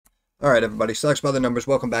All right, everybody, stocks by the numbers.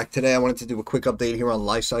 Welcome back. Today, I wanted to do a quick update here on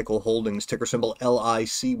Li-Cycle Holdings, ticker symbol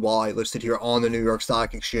LICY, listed here on the New York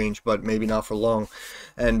Stock Exchange, but maybe not for long.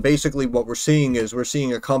 And basically, what we're seeing is we're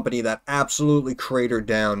seeing a company that absolutely cratered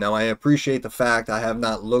down. Now, I appreciate the fact I have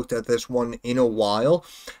not looked at this one in a while.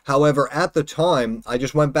 However, at the time, I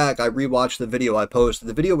just went back, I rewatched the video I posted.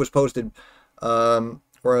 The video was posted,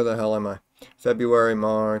 where the hell am I? February,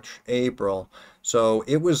 March, April. So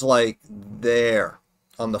it was like there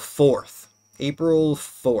on the 4th, April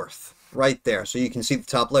 4th, right there. So you can see the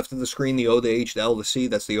top left of the screen, the O, the H, the L, the C,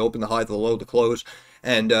 that's the open, the high, the low, the close.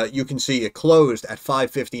 And you can see it closed at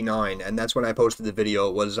 5:59, and that's when I posted the video.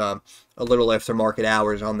 It was a little after market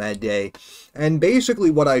hours on that day. And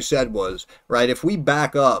basically what I said was, right, if we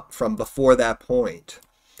back up from before that point,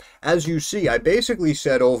 as you see, I basically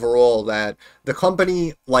said overall that the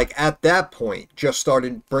company, like at that point, just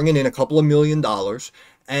started bringing in a couple of $1 million.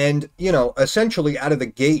 And, you know, essentially out of the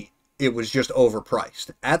gate, it was just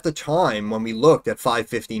overpriced. At the time, when we looked at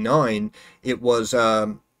 559, it was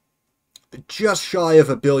just shy of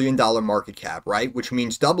 $1 billion market cap, right? Which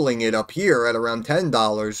means doubling it up here at around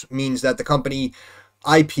 $10 means that the company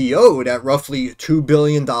IPO'd at roughly $2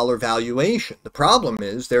 billion valuation. The problem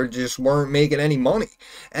is they just weren't making any money.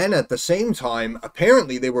 And at the same time,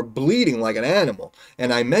 apparently they were bleeding like an animal.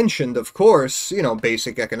 And I mentioned, of course, you know,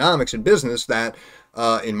 basic economics and business that,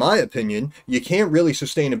 in my opinion, you can't really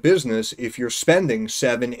sustain a business if you're spending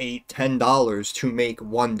 $7, $8, $10 to make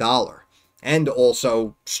 $1. And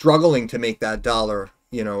also struggling to make that dollar,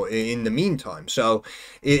 you know, in the meantime. So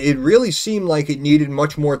it really seemed like it needed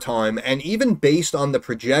much more time. And even based on the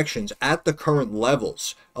projections at the current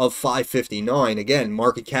levels of 559, again,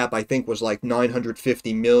 market cap, I think, was like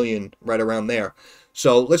 950 million, right around there.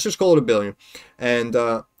 So let's just call it $1 billion. And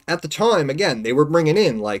at the time, again, they were bringing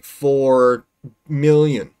in like $4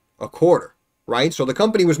 million a quarter, right? So the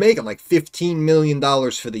company was making like $15 million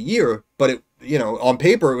for the year, but it, you know, on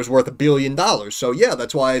paper, it was worth $1 billion. So yeah,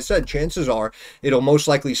 that's why I said chances are it'll most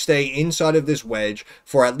likely stay inside of this wedge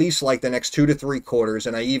for at least like the next 2 to 3 quarters.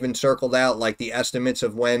 And I even circled out like the estimates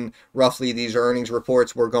of when roughly these earnings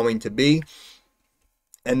reports were going to be.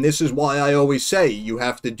 And this is why I always say you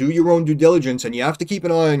have to do your own due diligence and you have to keep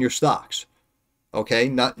an eye on your stocks. Okay,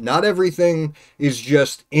 not everything is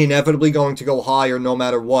just inevitably going to go higher no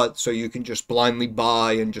matter what, so you can just blindly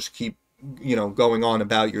buy and just keep, you know, going on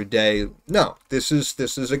about your day. No, this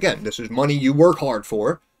is again, this is money you work hard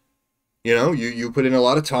for. You know, you put in a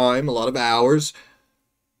lot of time, a lot of hours,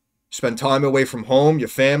 spend time away from home, your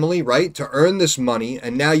family, right, to earn this money,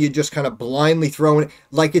 and now you're just kind of blindly throwing it,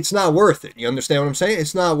 like it's not worth it. You understand what I'm saying?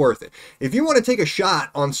 It's not worth it. If you want to take a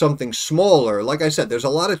shot on something smaller, like I said, there's a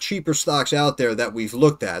lot of cheaper stocks out there that we've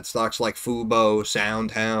looked at, stocks like Fubo,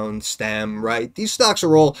 SoundHound, Stem, right? These stocks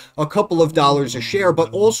are all a couple of dollars a share,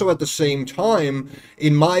 but also at the same time,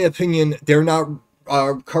 in my opinion, they're not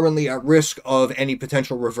currently at risk of any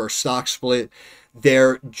potential reverse stock split.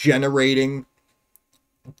 They're generating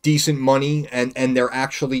decent money, and they're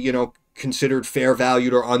actually, you know, considered fair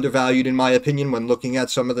valued or undervalued in my opinion when looking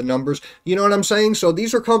at some of the numbers. You know what I'm saying? So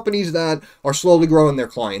these are companies that are slowly growing their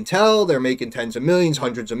clientele. They're making tens of millions,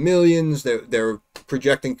 hundreds of millions. They're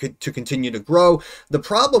projecting to continue to grow. The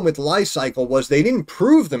problem with Li-Cycle was they didn't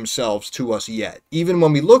prove themselves to us yet, even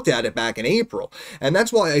when we looked at it back in April. And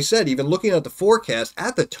that's why I said, even looking at the forecast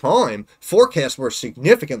at the time, forecasts were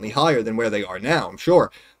significantly higher than where they are now, I'm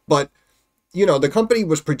sure. But you know, the company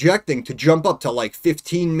was projecting to jump up to like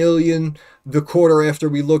 15 million the quarter after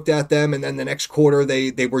we looked at them. And then the next quarter,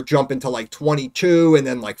 they were jumping to like 22 and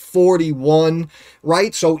then like 41,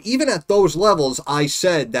 right? So even at those levels, I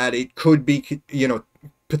said that it could be, you know,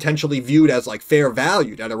 potentially viewed as like fair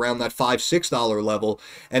valued at around that $5, $6 level,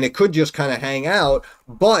 and it could just kind of hang out.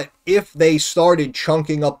 But if they started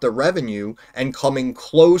chunking up the revenue and coming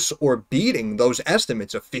close or beating those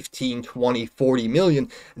estimates of 15, 20, 40 million,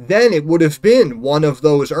 then it would have been one of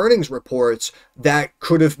those earnings reports that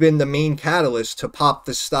could have been the main catalyst to pop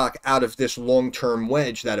the stock out of this long-term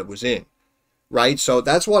wedge that it was in. Right? So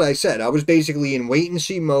that's what I said. I was basically in wait and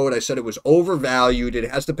see mode. I said it was overvalued. It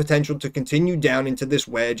has the potential to continue down into this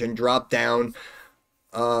wedge and drop down.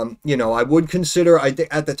 You know, I would consider, I think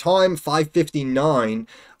at the time, 559,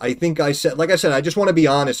 I think I said, like I said, I just want to be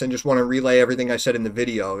honest and just want to relay everything I said in the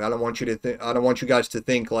video. I don't want you to think, I don't want you guys to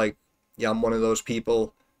think like, yeah, I'm one of those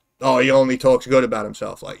people, oh, he only talks good about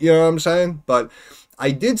himself. Like, you know what I'm saying? But I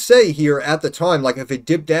did say here at the time, like if it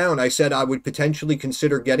dipped down, I said I would potentially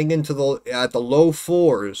consider getting into at the low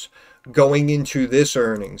 4s going into this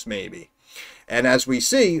earnings maybe. And as we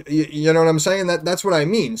see, you know what I'm saying? That's what I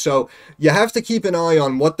mean. So you have to keep an eye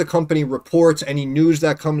on what the company reports, any news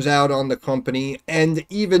that comes out on the company. And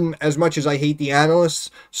even as much as I hate the analysts,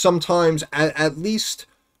 sometimes at least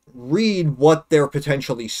read what they're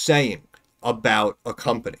potentially saying about a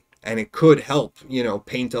company. And it could help, you know,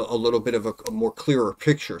 paint a little bit of a more clearer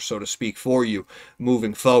picture, so to speak, for you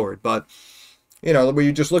moving forward. But, you know, when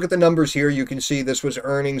you just look at the numbers here, you can see this was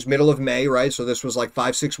earnings middle of May, right? So this was like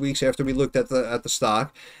 5-6 weeks after we looked at the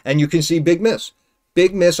stock. And you can see big miss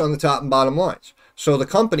on the top and bottom lines. So the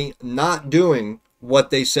company not doing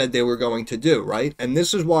what they said they were going to do, right? And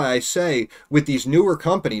this is why I say with these newer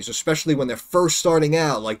companies, especially when they're first starting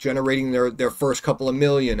out, like generating their first couple of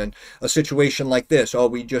million, and a situation like this, oh,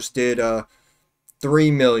 we just did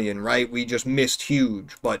 3 million, right? We just missed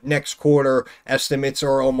huge, but next quarter estimates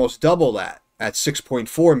are almost double that at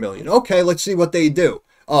 6.4 million. Okay, let's see what they do.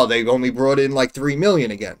 Oh, they only brought in like 3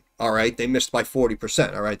 million again. All right, they missed by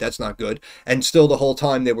 40%. All right, that's not good. And still the whole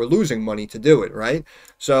time they were losing money to do it, right?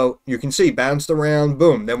 So you can see bounced around,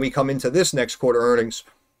 boom. Then we come into this next quarter earnings.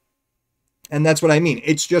 And that's what I mean.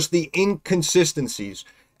 It's just the inconsistencies.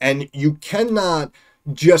 And you cannot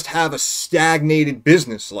just have a stagnated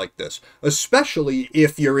business like this, especially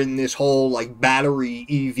if you're in this whole like battery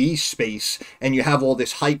EV space and you have all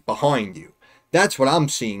this hype behind you. That's what I'm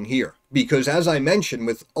seeing here. Because as I mentioned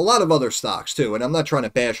with a lot of other stocks too, and I'm not trying to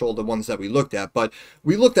bash all the ones that we looked at, but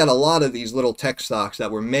we looked at a lot of these little tech stocks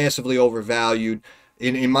that were massively overvalued.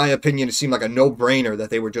 In my opinion, it seemed like a no-brainer that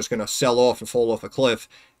they were just going to sell off and fall off a cliff.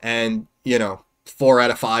 And, you know, 4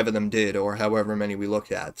 out of 5 of them did, or however many we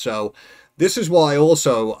looked at. So this is why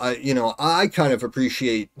also, you know, I kind of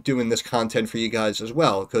appreciate doing this content for you guys as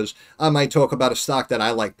well, because I might talk about a stock that I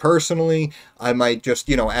like personally. I might just,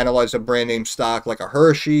 you know, analyze a brand name stock like a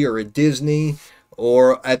Hershey or a Disney,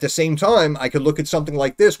 or at the same time, I could look at something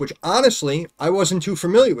like this, which honestly, I wasn't too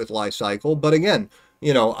familiar with Li-Cycle, but again,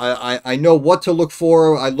 you know, I know what to look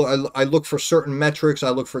for. I look for certain metrics. I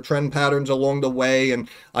look for trend patterns along the way, and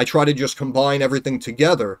I try to just combine everything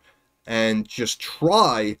together and just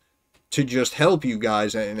try to just help you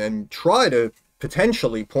guys and try to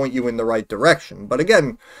potentially point you in the right direction. But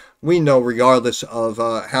again, we know regardless of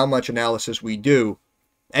how much analysis we do,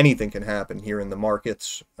 anything can happen here in the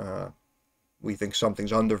markets. We think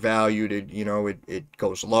something's undervalued, it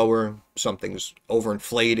goes lower. Something's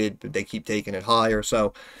overinflated, they keep taking it higher.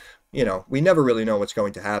 So, you know, we never really know what's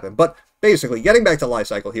going to happen. But basically, getting back to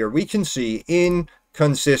Li-Cycle here, we can see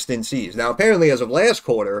inconsistencies. Now, apparently, as of last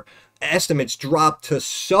quarter, estimates dropped to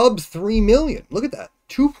sub 3 million. Look at that,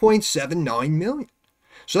 2.79 million.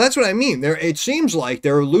 So that's what I mean. It seems like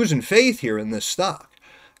they're losing faith here in this stock.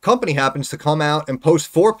 Company happens to come out and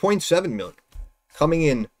post 4.7 million, coming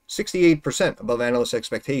in 68% above analyst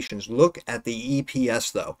expectations. Look at the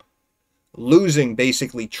EPS, though. Losing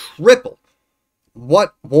basically triple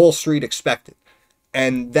what Wall Street expected.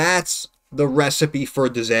 And that's the recipe for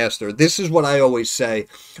disaster. This is what I always say.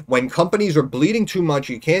 When companies are bleeding too much,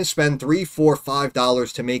 you can't spend $3, $4,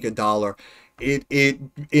 $5 to make a dollar. It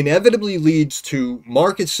inevitably leads to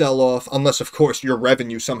market sell-off, unless, of course, your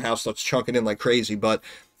revenue somehow starts chunking in like crazy. But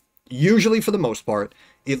usually, for the most part,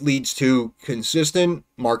 it leads to consistent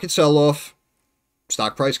market sell-off.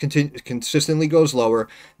 Stock price consistently goes lower.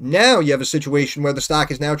 Now you have a situation where the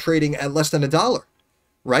stock is now trading at less than $1,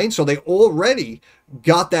 right? So they already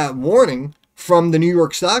got that warning from the New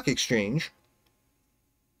York Stock Exchange.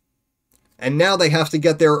 And now they have to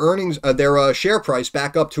get their earnings, their share price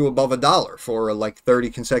back up to above $1 for like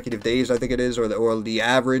 30 consecutive days, I think it is, or the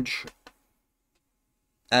average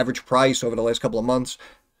price over the last couple of months.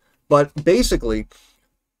 But basically,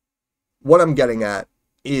 what I'm getting at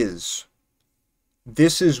is,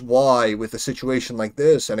 this is why with a situation like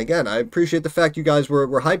this, and again, I appreciate the fact you guys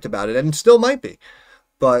were hyped about it, and still might be,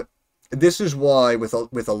 but this is why with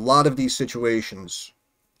a lot of these situations,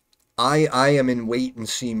 I am in wait and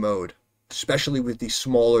see mode, especially with these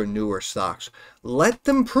smaller, newer stocks. Let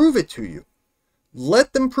them prove it to you.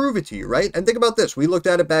 Let them prove it to you, right? And think about this. We looked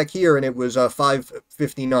at it back here, and it was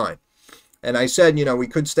 $5.59. And I said, you know, we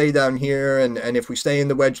could stay down here, and if we stay in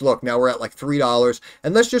the wedge, look, now we're at like $3.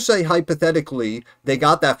 And let's just say, hypothetically, they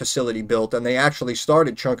got that facility built, and they actually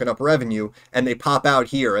started chunking up revenue, and they pop out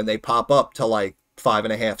here, and they pop up to like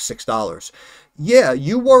 $5.50, $6. Yeah,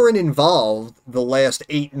 you weren't involved the last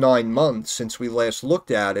 8-9 months since we last looked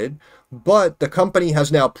at it, but the company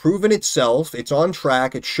has now proven itself. It's on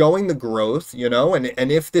track. It's showing the growth, you know, and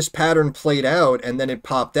if this pattern played out and then it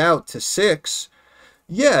popped out to 6,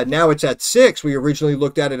 yeah, now it's at 6. We originally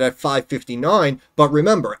looked at it at $5.59, but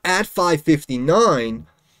remember, at $5.59,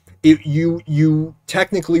 you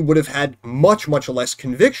technically would have had much less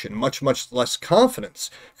conviction, much less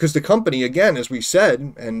confidence, because the company, again, as we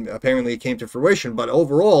said, and apparently it came to fruition, but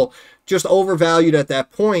overall just overvalued at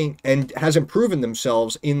that point and hasn't proven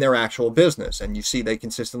themselves in their actual business. And you see they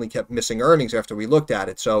consistently kept missing earnings after we looked at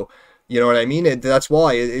it. So you know what I mean? That's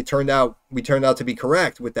why it turned out, we turned out to be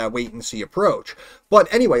correct with that wait and see approach.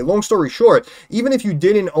 But anyway, long story short, even if you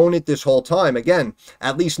didn't own it this whole time, again,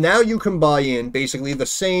 at least now you can buy in basically the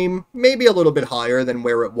same, maybe a little bit higher than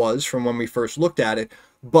where it was from when we first looked at it.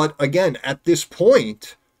 But again, at this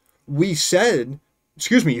point, we said,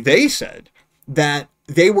 they said that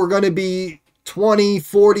they were going to be 20,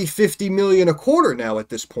 40, 50 million a quarter now at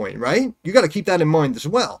this point, right? You got to keep that in mind as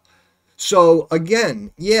well. So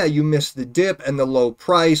again, yeah, you missed the dip and the low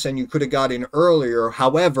price and you could have got in earlier.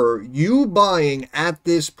 However, you buying at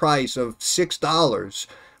this price of $6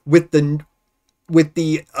 with the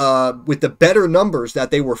better numbers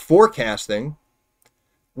that they were forecasting,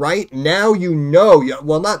 right? Now you know,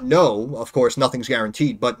 well, not know, of course, nothing's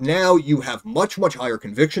guaranteed, but now you have much higher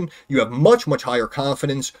conviction. You have much higher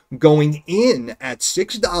confidence going in at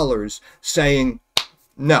 $6 saying,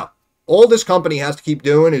 no. All this company has to keep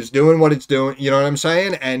doing is doing what it's doing, you know what I'm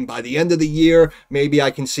saying? And by the end of the year, maybe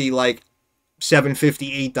I can see like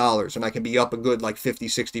 $7.50, $8, and I can be up a good like 50,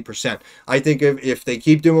 60%. I think if they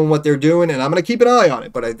keep doing what they're doing, and I'm going to keep an eye on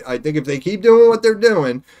it, but I think if they keep doing what they're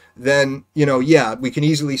doing, then, you know, yeah, we can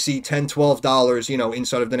easily see $10, $12, you know,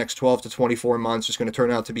 inside of the next 12 to 24 months. It's going to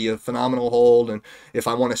turn out to be a phenomenal hold. And if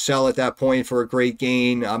I want to sell at that point for a great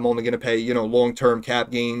gain, I'm only going to pay, you know, long-term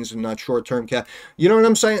cap gains and not short-term cap. You know what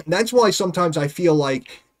I'm saying? That's why sometimes I feel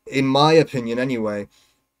like, in my opinion anyway,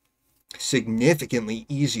 significantly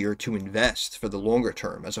easier to invest for the longer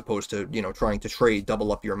term as opposed to, you know, trying to trade,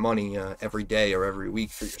 double up your money every day or every week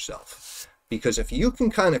for yourself. Because if you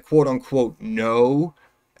can kind of quote unquote know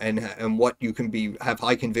and what you can have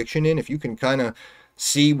high conviction in, if you can kind of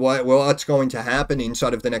see what's going to happen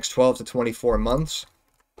inside of the next 12 to 24 months,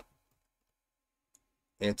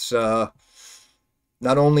 it's not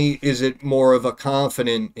only is it more of a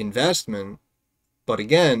confident investment, but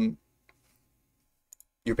again,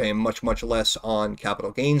 you're paying much less on capital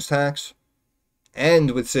gains tax.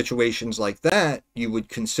 And with situations like that, you would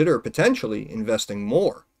consider potentially investing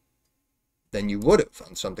more than you would have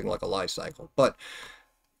on something like a Li-Cycle. But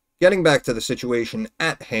getting back to the situation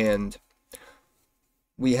at hand,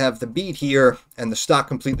 we have the beat here, and the stock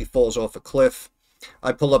completely falls off a cliff.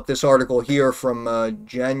 I pull up this article here from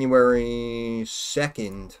January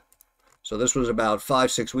 2nd. So this was about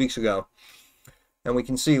 5-6 weeks ago. And we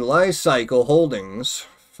can see Li-Cycle Holdings,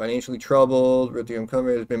 financially troubled, the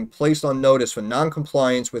company has been placed on notice for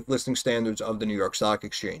non-compliance with listing standards of the New York Stock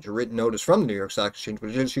Exchange. A written notice from the New York Stock Exchange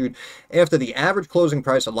was issued after the average closing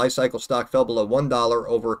price of Li-Cycle stock fell below $1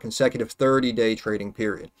 over a consecutive 30-day trading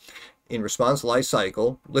period. In response,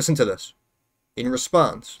 Li-Cycle, listen to this. In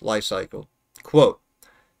response, Li-Cycle, quote,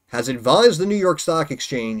 has advised the New York Stock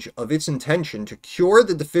Exchange of its intention to cure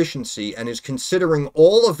the deficiency and is considering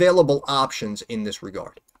all available options in this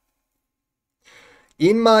regard.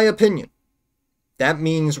 In my opinion, that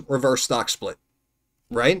means reverse stock split,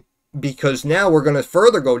 right? Because now we're going to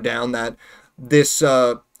further go down that this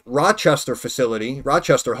Rochester facility,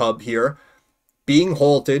 Rochester Hub here, being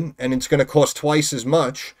halted, and it's going to cost twice as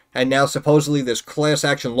much. And now supposedly there's class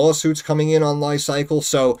action lawsuits coming in on Li-Cycle.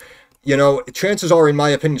 So, you know, chances are, in my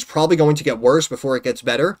opinion, it's probably going to get worse before it gets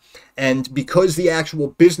better. And because the actual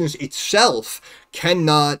business itself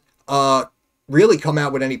cannot really come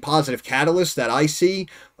out with any positive catalyst that I see,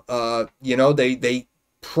 you know, they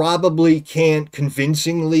probably can't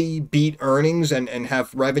convincingly beat earnings and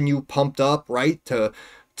have revenue pumped up, right, to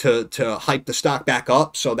hype the stock back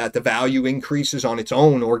up so that the value increases on its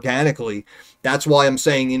own organically. That's why I'm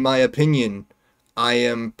saying, in my opinion, I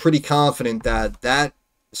am pretty confident that that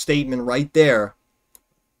statement right there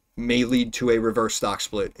may lead to a reverse stock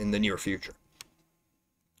split in the near future.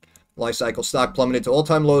 Li-Cycle stock plummeted to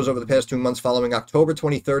all-time lows over the past 2 months following October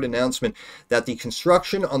 23rd announcement that the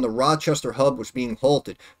construction on the Rochester Hub was being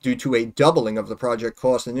halted due to a doubling of the project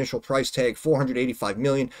cost. Initial price tag $485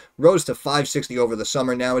 million rose to $560 over the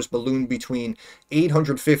summer. Now is ballooned between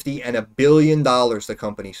 $850 and $1 billion, the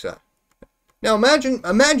company said. Now imagine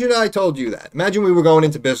I told you that. Imagine we were going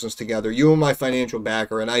into business together, you and my financial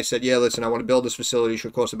backer, and I said, yeah, listen, I want to build this facility. It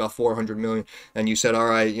should cost about $400 million. And you said, all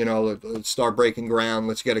right, you know, let's start breaking ground.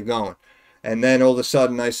 Let's get it going. And then all of a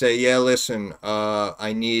sudden I say, yeah, listen,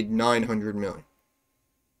 I need $900 million.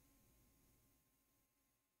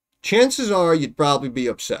 Chances are you'd probably be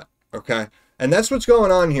upset, okay? And that's what's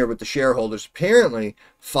going on here with the shareholders apparently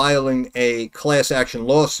filing a class action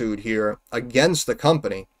lawsuit here against the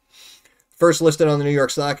company. First listed on the New York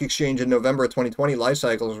Stock Exchange in November of 2020,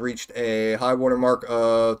 Li-Cycle has reached a high water mark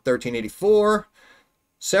of 1384.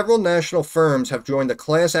 Several national firms have joined a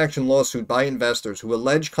class action lawsuit by investors who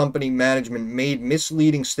allege company management made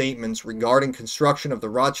misleading statements regarding construction of the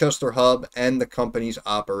Rochester Hub and the company's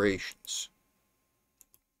operations.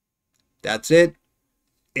 That's it.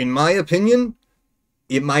 In my opinion,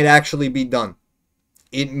 it might actually be done.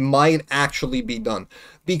 It might actually be done.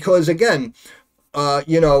 Because again,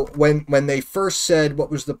 when they first said,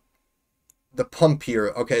 what was the pump here?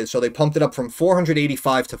 Okay, so they pumped it up from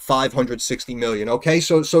 485 to 560 million. Okay,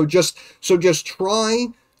 so just try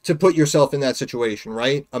to put yourself in that situation,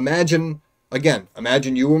 right? Imagine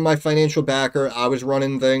you were my financial backer. I was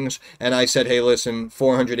running things, and I said, hey, listen,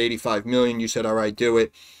 485 million. You said, all right, do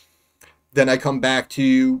it. Then I come back to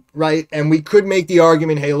you, right? And we could make the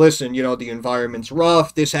argument, hey, listen, the environment's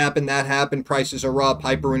rough. This happened, that happened. Prices are up,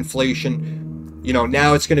 hyperinflation.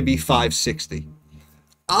 Now it's going to be 560.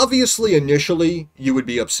 Obviously, initially, you would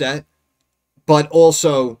be upset, but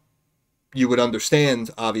also you would understand,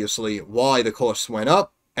 obviously, why the costs went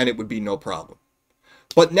up, and it would be no problem.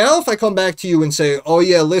 But now if I come back to you and say, oh,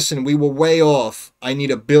 yeah, listen, we were way off. I need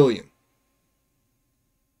 $1 billion.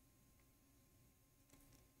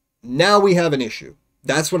 Now we have an issue.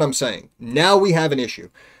 That's what I'm saying. Now we have an issue.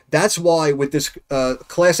 That's why with this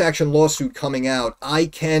class action lawsuit coming out, I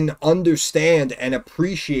can understand and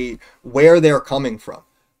appreciate where they're coming from.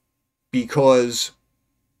 Because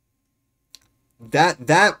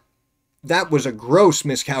that was a gross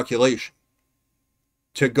miscalculation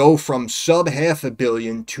to go from sub $500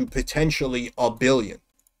 million to potentially $1 billion.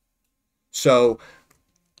 So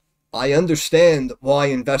I understand why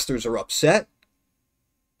investors are upset.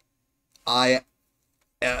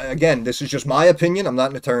 Again, this is just my opinion. I'm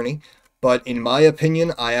not an attorney, but in my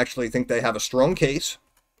opinion, I actually think they have a strong case.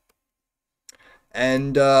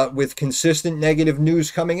 And with consistent negative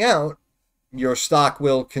news coming out, your stock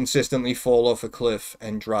will consistently fall off a cliff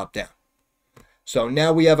and drop down. So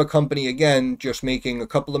now we have a company, again, just making a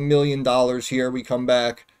couple of $1 million here. We come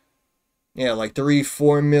back, yeah, like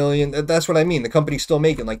 3-4 million. That's what I mean. The company's still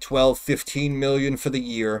making like 12-15 million for the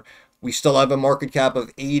year. We still have a market cap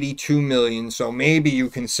of 82 million. So maybe you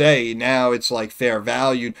can say now it's like fair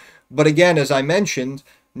valued. But again, as I mentioned,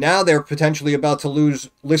 now they're potentially about to lose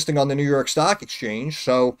listing on the New York Stock Exchange.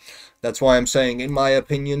 So that's why I'm saying, in my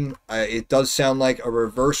opinion, it does sound like a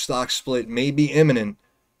reverse stock split may be imminent,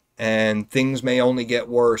 and things may only get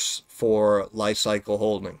worse for Li-Cycle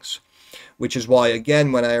Holdings. Which is why,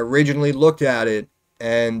 again, when I originally looked at it,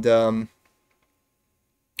 and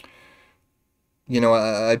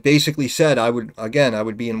I basically said I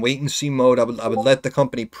would be in wait and see mode. I would let the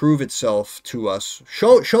company prove itself to us.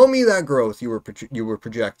 Show me that growth you were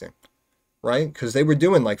projecting, right? Because they were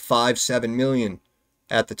doing like 5-7 million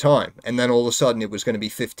at the time, and then all of a sudden it was going to be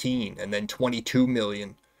 15, and then 22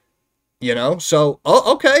 million. So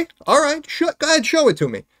okay, all right, go ahead, show it to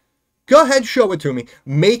me. Go ahead, show it to me.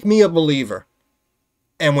 Make me a believer.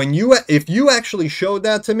 And if you actually showed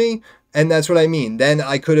that to me, and that's what I mean, then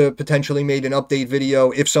I could have potentially made an update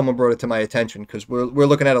video if someone brought it to my attention, because we're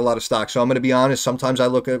looking at a lot of stocks. So I'm going to be honest, sometimes I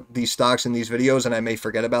look at these stocks in these videos and I may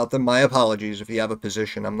forget about them. My apologies if you have a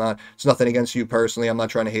position. It's nothing against you personally. I'm not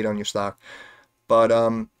trying to hate on your stock.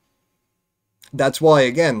 But that's why,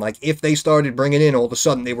 again, like if they started bringing in, all of a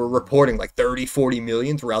sudden they were reporting like 30-40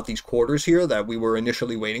 million throughout these quarters here that we were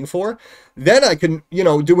initially waiting for, then I can, do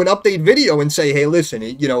an update video and say, hey, listen,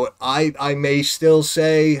 I may still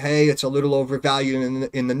say, hey, it's a little overvalued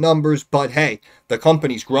in the numbers, but hey, the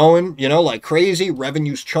company's growing, like crazy.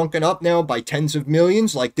 Revenue's chunking up now by tens of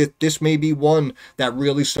millions. Like this may be one that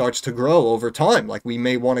really starts to grow over time. Like we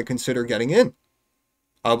may want to consider getting in.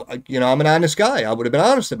 I'm an honest guy. I would have been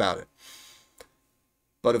honest about it.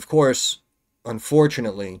 But of course,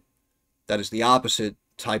 unfortunately, that is the opposite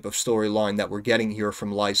type of storyline that we're getting here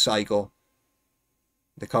from Li-Cycle.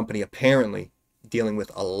 The company apparently dealing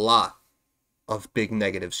with a lot of big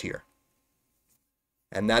negatives here.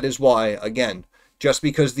 And that is why, again, just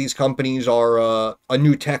because these companies are a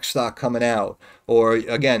new tech stock coming out, or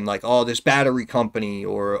again, like, oh, this battery company,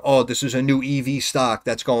 or oh, this is a new EV stock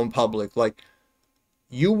that's going public, like,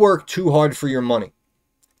 you work too hard for your money.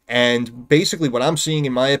 And basically what I'm seeing,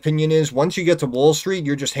 in my opinion, is once you get to Wall Street,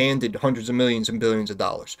 you're just handed hundreds of millions and billions of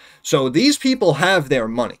dollars. So these people have their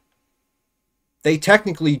money. They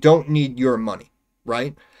technically don't need your money,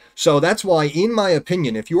 right? So that's why, in my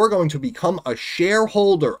opinion, if you are going to become a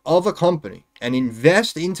shareholder of a company and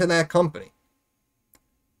invest into that company,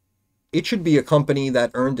 it should be a company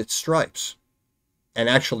that earned its stripes and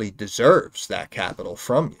actually deserves that capital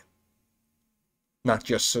from you. Not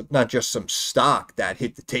just some stock that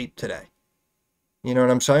hit the tape today. You know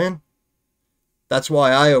what I'm saying? That's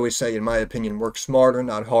why I always say, in my opinion, work smarter,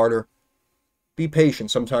 not harder. Be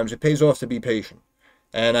patient. Sometimes it pays off to be patient.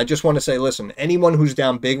 And I just want to say, listen, anyone who's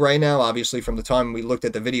down big right now, obviously from the time we looked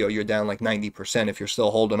at the video, you're down like 90% if you're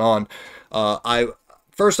still holding on.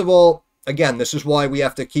 First of all, again, this is why we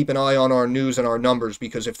have to keep an eye on our news and our numbers,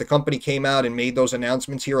 because if the company came out and made those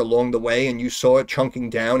announcements here along the way and you saw it chunking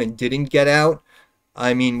down and didn't get out,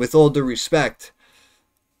 I mean, with all due respect,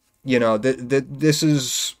 you know, this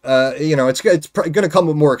is, you know, it's going to come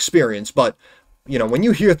with more experience, but, you know, when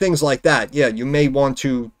you hear things like that, yeah, you may want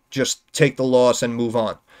to just take the loss and move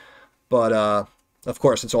on. But, of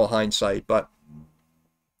course, it's all hindsight. But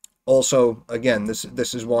also, again, this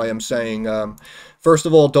is why I'm saying, first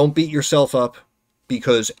of all, don't beat yourself up,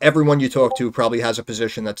 because everyone you talk to probably has a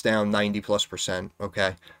position that's down 90+%,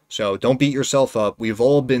 okay? So don't beat yourself up. We've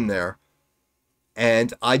all been there.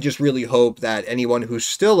 And I just really hope that anyone who's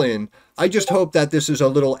still in, I just hope that this is a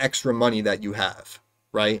little extra money that you have,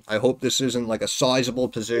 right? I hope this isn't like a sizable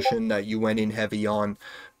position that you went in heavy on,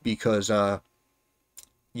 because,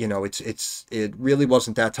 you know, it really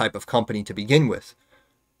wasn't that type of company to begin with.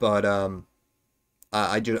 But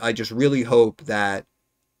I just really hope that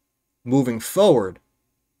moving forward,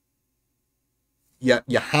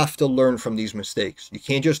 you have to learn from these mistakes. You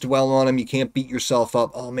can't just dwell on them. You can't beat yourself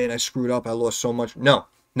up. Oh man, I screwed up. I lost so much. No,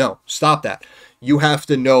 stop that. You have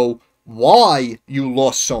to know why you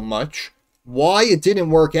lost so much, why it didn't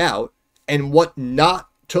work out, and what not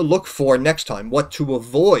to look for next time, what to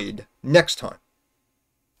avoid next time.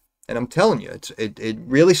 And I'm telling you, it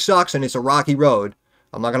really sucks, and it's a rocky road.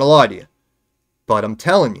 I'm not going to lie to you. But I'm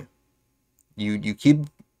telling you, you keep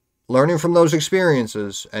learning from those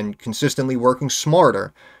experiences and consistently working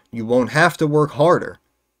smarter, you won't have to work harder.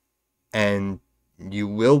 And you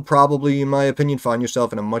will probably, in my opinion, find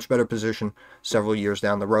yourself in a much better position several years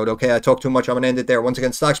down the road. Okay, I talked too much. I'm going to end it there. Once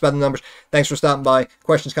again, Stocks by the Numbers. Thanks for stopping by.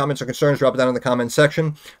 Questions, comments, or concerns, drop it down in the comment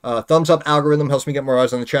section. Thumbs up algorithm helps me get more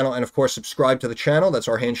eyes on the channel. And, of course, subscribe to the channel. That's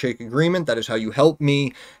our handshake agreement. That is how you help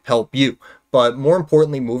me help you. But more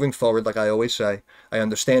importantly, moving forward, like I always say, I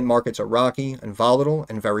understand markets are rocky and volatile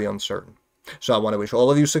and very uncertain. So I want to wish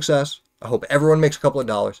all of you success. I hope everyone makes a couple of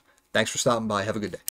dollars. Thanks for stopping by. Have a good day.